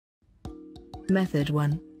Method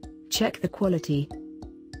 1. Check the quality.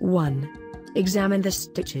 1. Examine the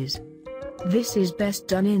stitches. This is best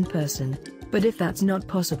done in person, but if that's not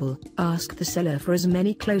possible, ask the seller for as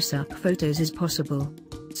many close-up photos as possible.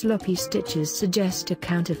 Sloppy stitches suggest a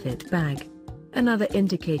counterfeit bag. Another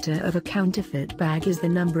indicator of a counterfeit bag is the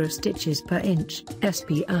number of stitches per inch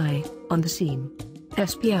 (SPI) on the seam.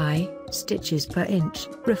 SPI, stitches per inch,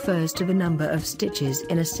 refers to the number of stitches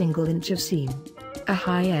in a single inch of seam. A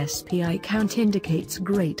high SPI count indicates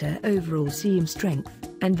greater overall seam strength,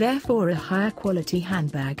 and therefore a higher quality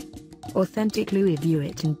handbag. Authentic Louis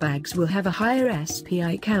Vuitton bags will have a higher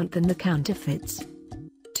SPI count than the counterfeits.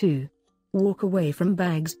 2. Walk away from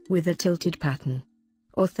bags with a tilted pattern.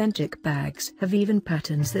 Authentic bags have even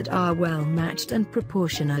patterns that are well matched and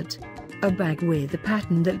proportionate. A bag with a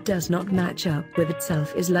pattern that does not match up with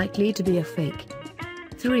itself is likely to be a fake.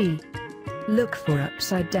 3. Look for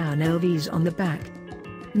upside-down LVs on the back.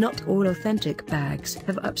 Not all authentic bags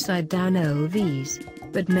have upside-down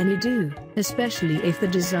LVs, but many do, especially if the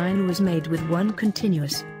design was made with one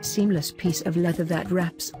continuous, seamless piece of leather that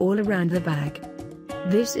wraps all around the bag.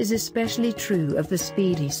 This is especially true of the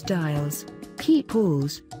speedy styles,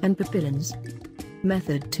 keep-alls, and papillons.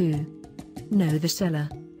 Method 2. Know the seller.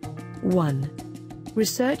 1.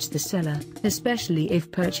 Research the seller, especially if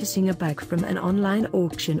purchasing a bag from an online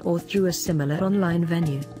auction or through a similar online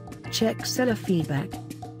venue. Check seller feedback.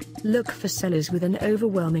 Look for sellers with an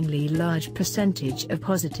overwhelmingly large percentage of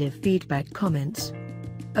positive feedback comments.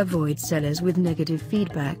 Avoid sellers with negative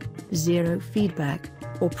feedback, zero feedback,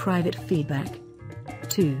 or private feedback.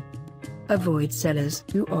 2. Avoid sellers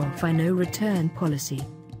who offer no return policy.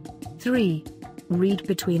 3. Read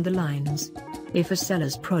between the lines. If a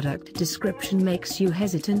seller's product description makes you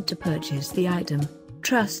hesitant to purchase the item,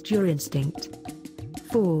 trust your instinct.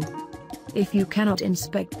 4. If you cannot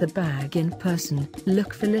inspect the bag in person,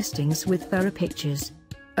 look for listings with thorough pictures.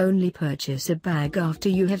 Only purchase a bag after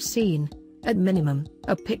you have seen, at minimum,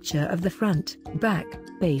 a picture of the front, back,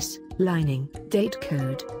 base, lining, date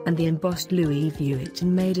code, and the embossed Louis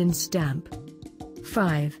Vuitton made-in stamp.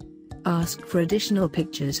 5. Ask for additional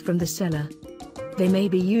pictures from the seller. They may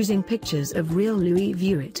be using pictures of real Louis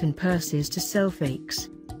Vuitton purses to sell fakes.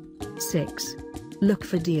 6. Look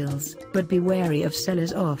for deals, but be wary of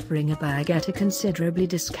sellers offering a bag at a considerably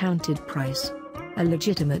discounted price. A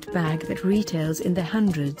legitimate bag that retails in the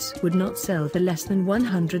hundreds would not sell for less than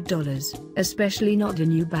 $100, especially not a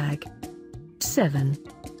new bag. 7.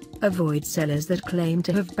 Avoid sellers that claim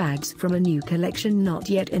to have bags from a new collection not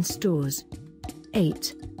yet in stores.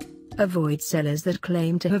 8. Avoid sellers that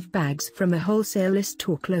claim to have bags from a wholesale list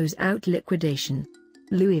or close-out liquidation.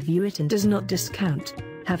 Louis Vuitton does not discount,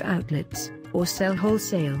 have outlets, or sell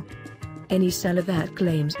wholesale. Any seller that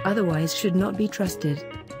claims otherwise should not be trusted.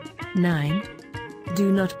 9.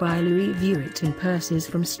 Do not buy Louis Vuitton purses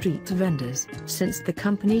from street vendors, since the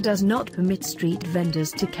company does not permit street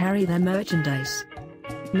vendors to carry their merchandise.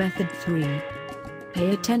 Method 3.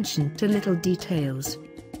 Pay attention to little details.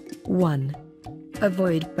 1.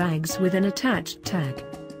 Avoid bags with an attached tag.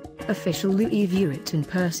 Official Louis Vuitton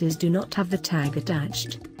purses do not have the tag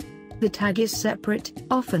attached. The tag is separate,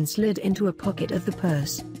 often slid into a pocket of the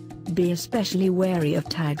purse. Be especially wary of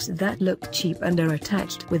tags that look cheap and are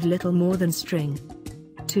attached with little more than string.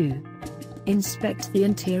 2. Inspect the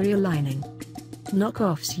interior lining.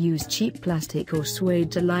 Knockoffs use cheap plastic or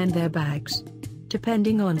suede to line their bags.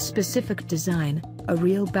 Depending on specific design, a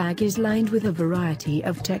real bag is lined with a variety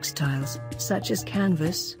of textiles, such as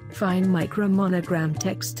canvas, fine micro-monogram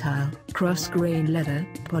textile, cross-grain leather,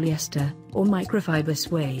 polyester, or microfiber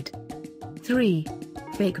suede. 3.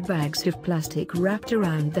 Fake bags have plastic wrapped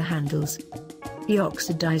around the handles. The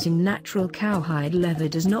oxidizing natural cowhide leather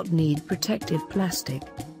does not need protective plastic,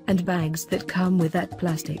 and bags that come with that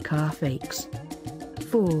plastic are fakes.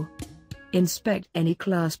 4. Inspect any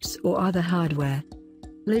clasps or other hardware.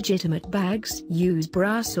 Legitimate bags use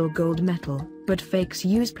brass or gold metal, but fakes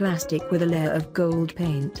use plastic with a layer of gold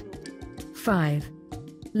paint. 5.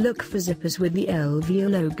 Look for zippers with the LV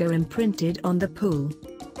logo imprinted on the pull.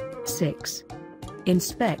 6.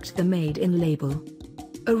 Inspect the made-in label.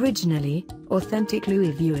 Originally, authentic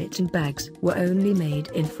Louis Vuitton bags were only made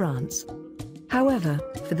in France. However,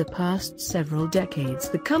 for the past several decades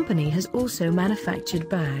the company has also manufactured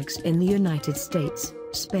bags in the United States,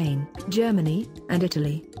 Spain, Germany, and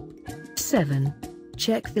Italy. 7.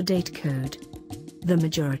 Check the date code. The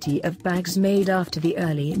majority of bags made after the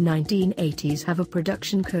early 1980s have a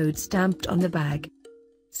production code stamped on the bag.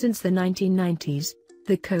 Since the 1990s,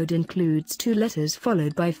 the code includes 2 letters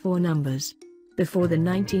followed by 4 numbers. Before the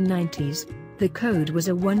 1990s, the code was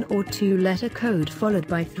a 1 or 2 letter code followed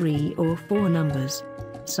by 3 or 4 numbers.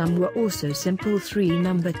 Some were also simple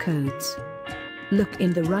 3-number codes. Look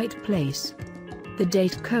in the right place. The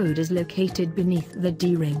date code is located beneath the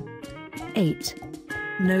D-ring. 8.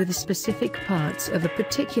 Know the specific parts of a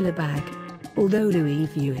particular bag. Although Louis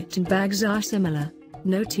Vuitton bags are similar,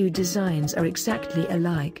 no two designs are exactly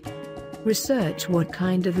alike. Research what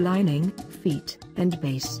kind of lining, feet, and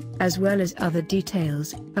base, as well as other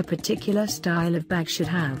details, a particular style of bag should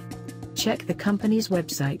have. Check the company's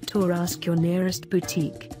website or ask your nearest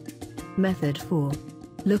boutique. Method 4.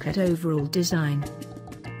 Look at overall design.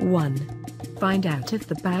 1. Find out if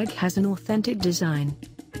the bag has an authentic design.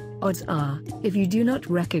 Odds are, if you do not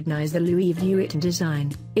recognize the Louis Vuitton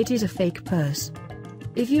design, it is a fake purse.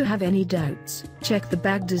 If you have any doubts, check the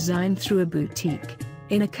bag design through a boutique,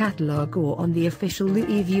 in a catalog or on the official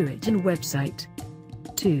Louis Vuitton website.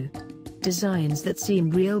 2. Designs that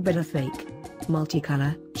seem real but are fake.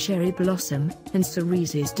 Multicolor, cherry blossom, and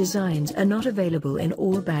cerezes designs are not available in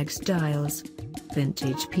all bag styles.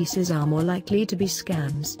 Vintage pieces are more likely to be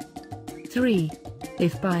scams. 3.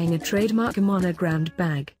 If buying a trademark monogrammed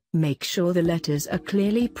bag, make sure the letters are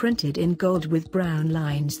clearly printed in gold with brown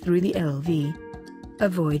lines through the LV.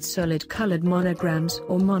 Avoid solid colored monograms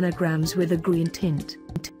or monograms with a green tint.